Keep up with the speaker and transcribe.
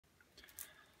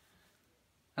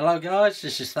Hello guys,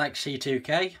 this is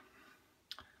ThaxC2K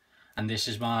and this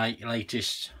is my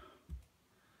latest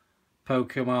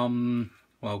Pokemon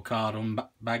card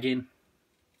unbagging.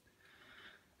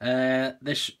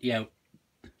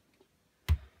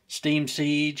 Steam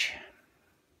Siege,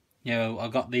 I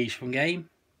got these from game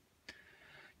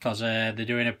because they're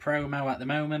doing a promo at the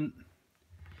moment.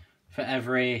 For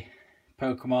every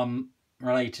Pokemon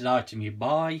related item you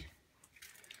buy,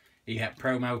 you get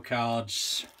promo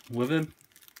cards with them.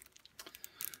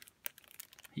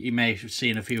 You may have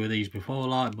seen a few of these before,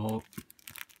 but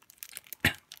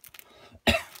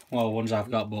ones I've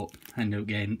got, but I ended up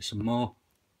getting some more.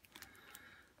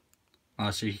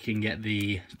 So you can get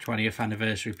the 20th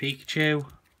anniversary Pikachu,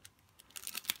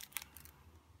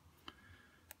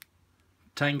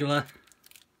 Tangela,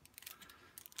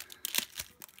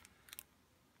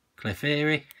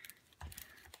 Clefairy,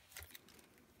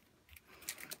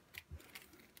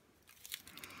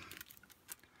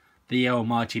 the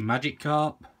almighty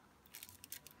Magikarp,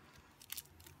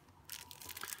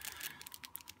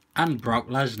 and Brock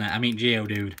Lesnar,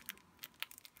 Geodude.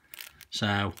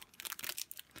 So,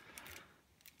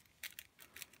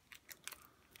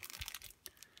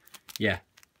 yeah,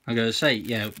 I'm going to say,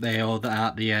 they all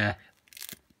at the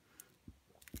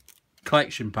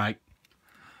collection pack.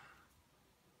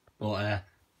 But,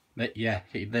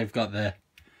 they've got the,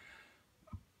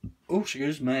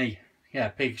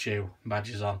 Pikachu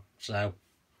badges on. So,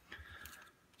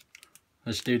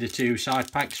 let's do the two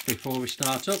side packs before we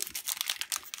start up.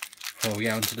 Before we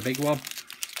get onto the big one.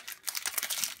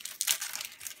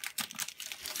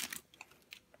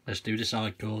 Let's do the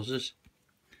side courses.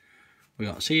 We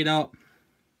got Seedot,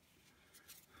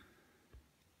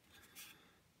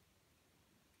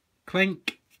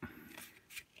 Clink,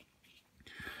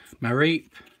 Mareep,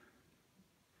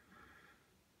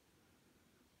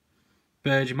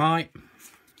 Bergmite,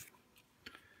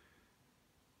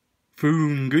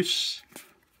 Fungus,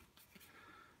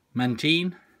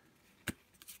 Mantine.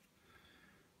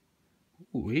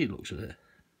 Oh, he looks a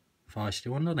feisty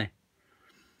one, doesn't he?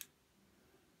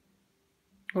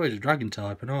 Oh, he's a dragon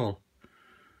type and all.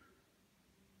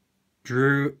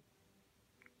 Drudion.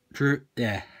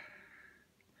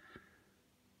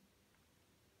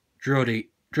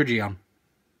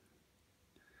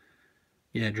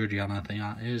 Yeah, Drudion, I think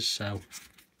that is. So,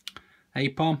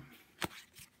 Apom,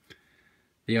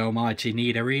 the almighty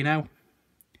Nidorino,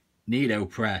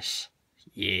 Nidopress,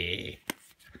 yeah,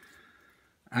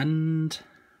 and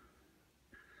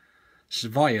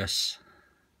Svius.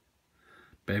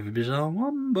 Bit of a bizarre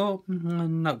one, but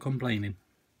I'm not complaining.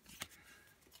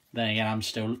 Then again, I'm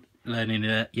still learning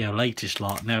the latest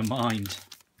lot. Never mind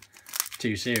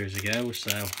 2 series ago. So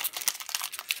let's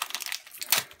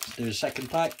do a second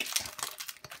pack.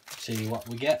 See what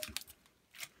we get.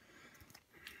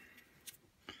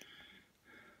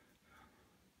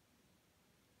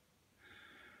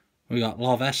 We got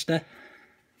Larvesta,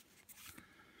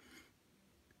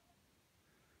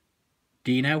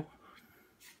 Dino,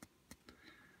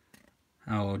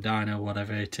 or Dino,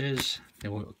 whatever it is. They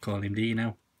will call him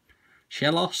Dino.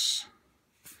 Shellos,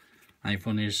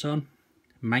 iPhone his son.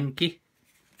 Mankey,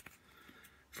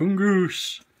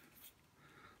 Fungus,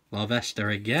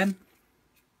 Larvesta again,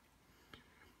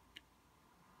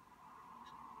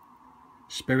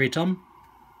 Spiritomb,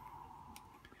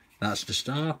 that's the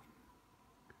star,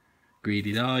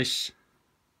 Greedy Dice,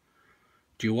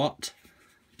 Duot,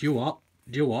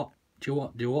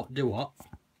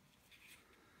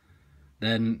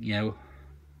 then,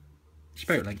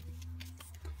 Spirit Link.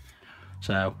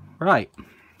 So, right,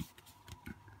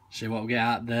 see what we get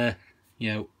out the,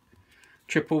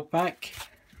 triple pack.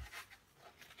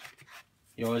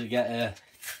 You always get a,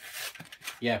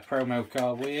 promo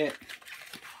card with it.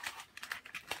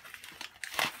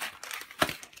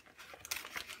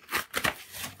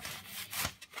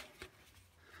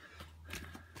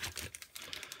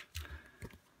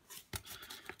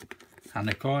 And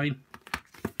a coin.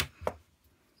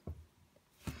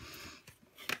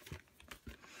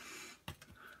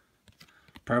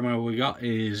 Promo we got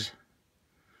is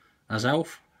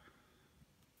Azelf.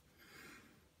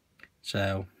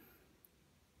 So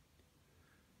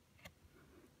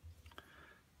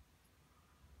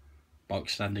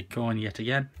box standard coin yet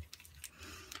again.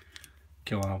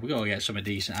 Come on, we gotta get something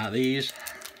decent out of these.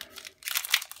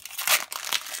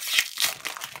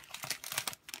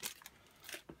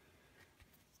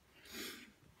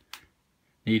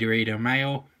 Nidorino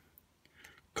male,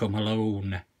 come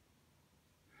alone.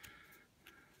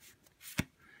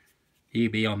 You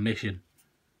be on mission.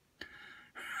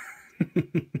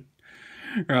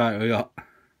 Right, we got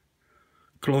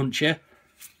Cluncher,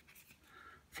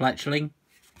 Fletchling,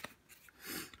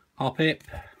 Hoppip,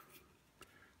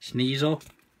 Sneasel,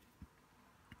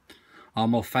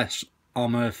 Armor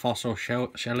Fossil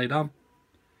Shelidon,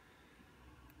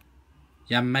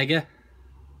 Yanmega.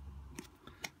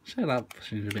 So that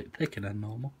seems a bit thicker than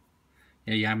normal.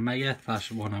 Yeah, Yanmega, that's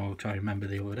the one I will try to remember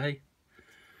the other day.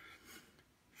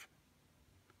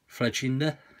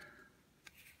 Fletchinder.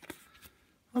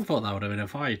 I thought that would have been a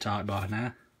fire type by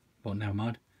now, but never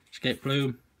mind. Skip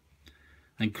Bloom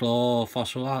and Claw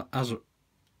Fossil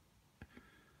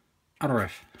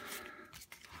Anorith.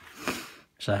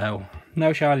 So,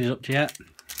 no shinies up to yet.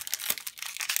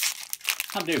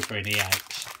 I'll do for an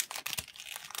EX.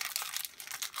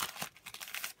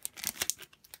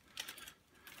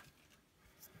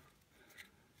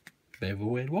 Bit of a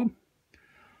weird one.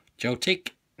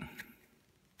 Joltik.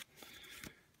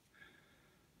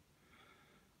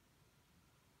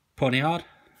 Ponyard.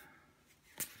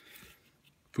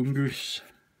 Fungus.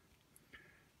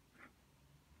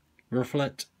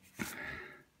 Rufflet.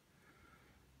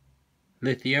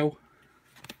 Lithio.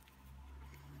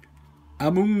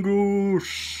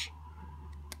 Amoonguss.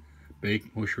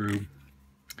 Big Mushroom.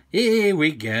 Here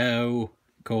we go.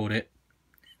 Called it.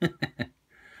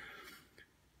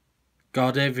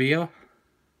 Gardevoir.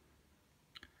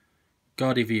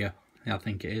 Gardevoir, I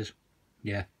think it is.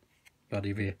 Yeah,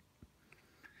 Gardevoir.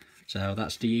 So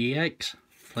that's the EX.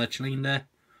 Fletchling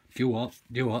do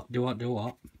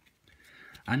what.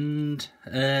 And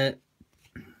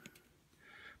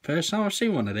first time I've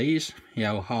seen one of these, you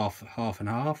know, half and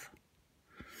half.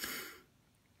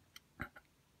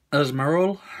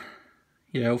 Asmarul,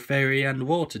 you know, fairy and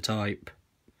water type.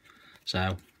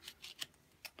 So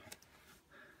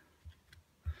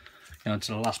on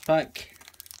to the last pack.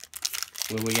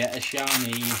 Will we get a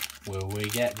shiny? Will we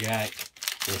get Jack?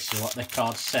 This is what the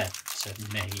card said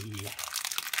to me.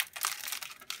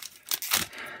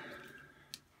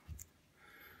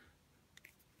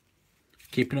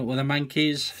 Keeping up with the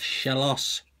Mankeys,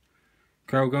 Shellos,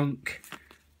 Krogunk,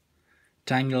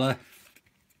 Tangela,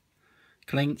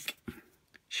 Clink,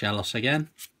 Shellos again.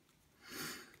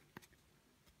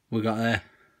 We got a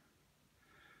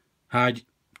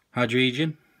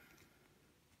Hydreigon.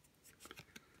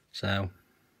 So,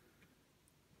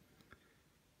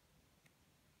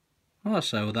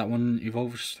 so that one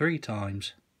evolves 3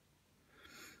 times.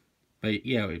 But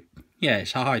yeah,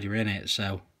 it's a Hydra in it,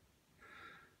 so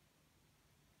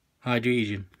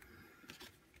Hydreigon,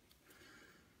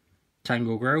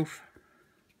 Tangle Growth,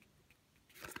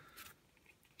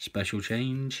 Special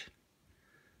Change,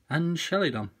 and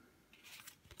Shelidon.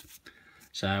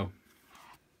 So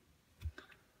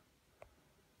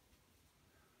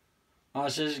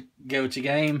let's just go to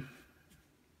game.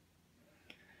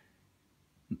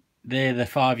 They're the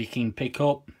 5 you can pick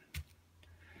up.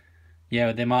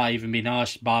 Yeah, they might even be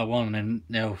nice to buy one and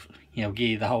they'll, you know, give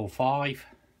you the whole 5.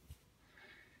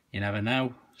 You never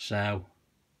know. So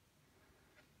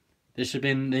this has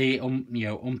been the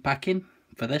unpacking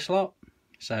for this lot.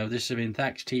 So this has been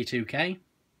Thax T2K.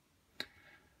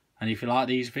 And if you like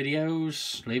these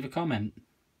videos, leave a comment.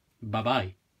 Bye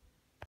bye.